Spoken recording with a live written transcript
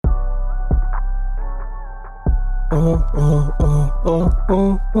Yeah,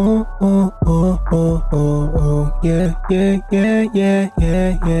 yeah, yeah, yeah, yeah,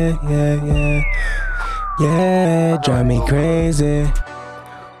 yeah, yeah, yeah. Yeah, drive me crazy.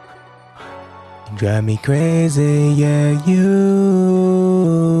 Drive me crazy, yeah,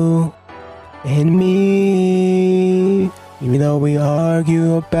 you and me. Even though we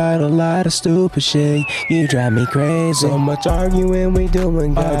argue about a lot of stupid shit, you drive me crazy. So much arguing we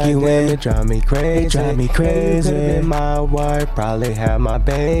doing, arguing, it drive me crazy. It drive me crazy. You could've been my wife, probably have my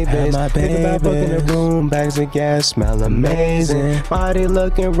babies. Think about booking a room, bags of gas, smell amazing. Body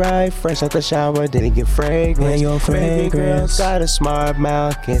looking right, fresh out the shower, didn't get fragrance. Your fragrance got a smart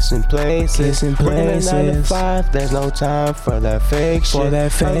mouth, kissing places. Working a 9 to 5, there's no time for that fake shit. For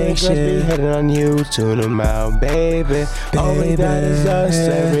that fake shit, be hitting on you, tune them out, baby. All we got is us,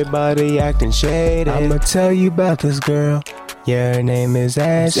 everybody acting shady. I'ma tell you about this girl. Yeah, her name is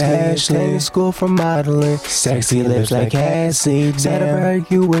Ashley. Staying in school for modeling. Sexy lips like Cassie. Said of her,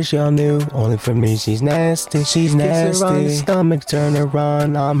 you wish y'all knew. Only for me, she's nasty. She's nasty. Kiss her on the stomach, turn her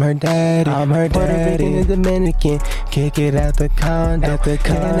on. I'm her daddy. Puerto Rican and Dominican. Kick it at the condo.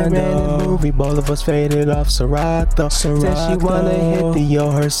 In a movie, both of us faded off Serato. Said she wanna hit the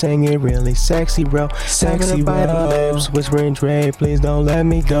yo, her singing really sexy, bro. Sexy, by the lips, whispering Dre, please don't let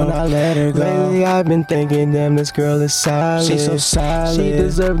me go. Don't let her go. Lately I've been thinking, damn, this girl is solid. She's so solid. She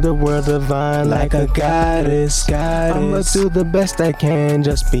deserved the world divine like a goddess. I'ma do the best I can,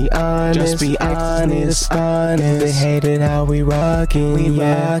 just be honest. Just be honest. They hated how we rockin'. We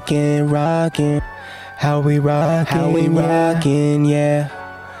rockin'. How we rockin', yeah.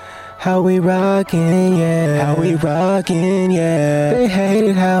 How we rockin', yeah. How we rockin', yeah. They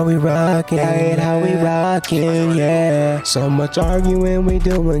hated how we rockin'. Yeah. So much arguing we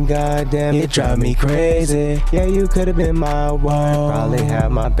doing, goddamn, it drive me crazy. Yeah, you could've been my wife, probably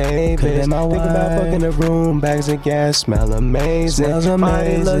have my babies. Think about booking a room, bags of gas, smell amazing.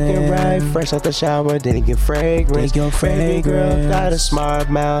 Body looking right, fresh out the shower, didn't get fragrance. Baby girl got a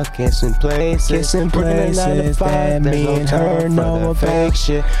smart mouth, kissing places. Working a 9 to 5, me and her know fake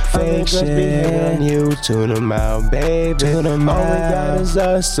shit. Just be hitting you, tune them out, baby. All we got is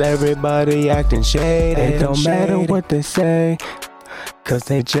us, everybody acting shady. It don't matter what they say, cause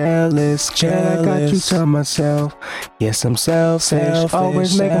they jealous. I got you to myself. Yes, I'm selfish.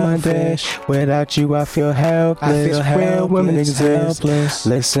 Always making my day. Without you, I feel helpless. Real women exist.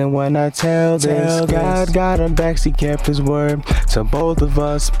 Listen when I tell this. God got him back, he kept his word to both of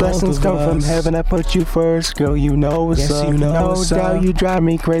us. Blessings come from heaven, I put you first. Girl, you know what's up. No doubt you drive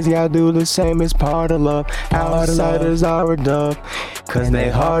me crazy, I'll do the same, it's part of love. Outsiders are a dub, cause they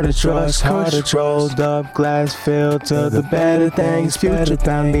hard to trust. Rolled up, glass filled to the better things. Future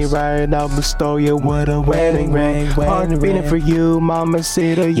time be right, I'll bestow you with a wedding ring. Heart beating for you,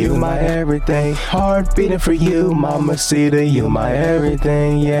 Mamacita, you my everything. Heart beating for you, Mamacita, you my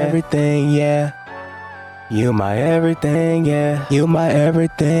everything, yeah. You my everything, yeah. You my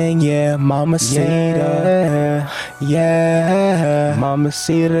everything, yeah. Mamacita, yeah.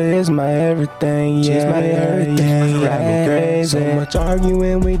 Mamacita is my everything, yeah. She's my everything, drive me crazy. So much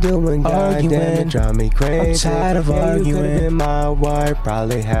arguing we doing, goddamn, it drive me crazy. I'm tired of arguing. You could've been my wife,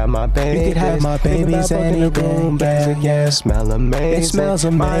 probably have my babies. You could have my babies any room, bags of gas, smell amazing. It smells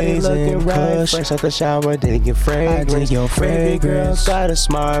amazing. Body looking right, fresh out the shower, didn't get fragrance. I dig your fragrance. Baby girl got a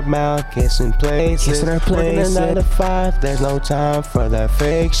smart mouth, kissing places. Working a 9 to 5, there's no time for that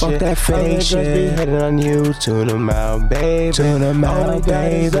fake shit. Fuck that fake shit. Be hitting on you, tune them out, baby. Tune them out,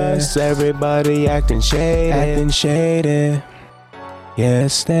 baby. Us, everybody acting shady.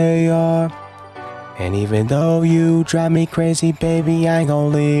 Yes, they are. And even though you drive me crazy, baby, I ain't gonna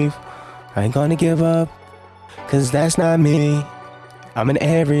leave. I ain't gonna give up, cause that's not me. I'm an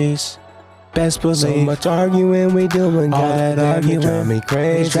Aries. Best believe. So much arguing we doing, all that arguing drive me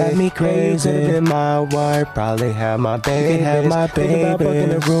crazy. You could've been my wife, probably have my babies. Think about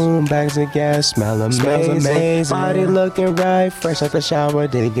booking a room, bags of gas, smell amazing. Body looking right, fresh out the shower,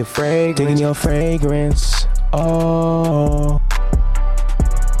 didn't get fragrance. Digging your fragrance, oh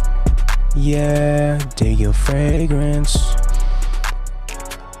yeah, dig your fragrance.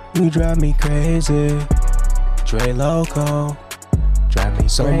 You drive me crazy, Dre Loco. Drive me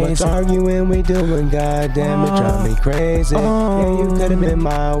so crazy. Much arguing we doing, goddamn, it drive me crazy. Yeah, you could've been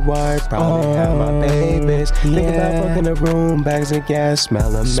my wife, probably have my babies. Think about booking a room, bags of gas,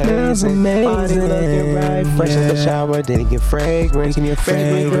 smell amazing. Body looking right, fresh out the shower, didn't get fragrance.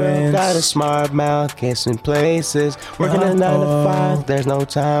 Baby girl got a smart mouth, kissing places. Working a 9 to 5, there's no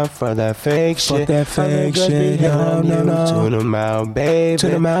time for that fake shit. No. Tune them out, baby.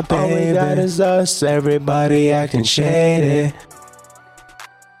 All we got is us, everybody acting shady.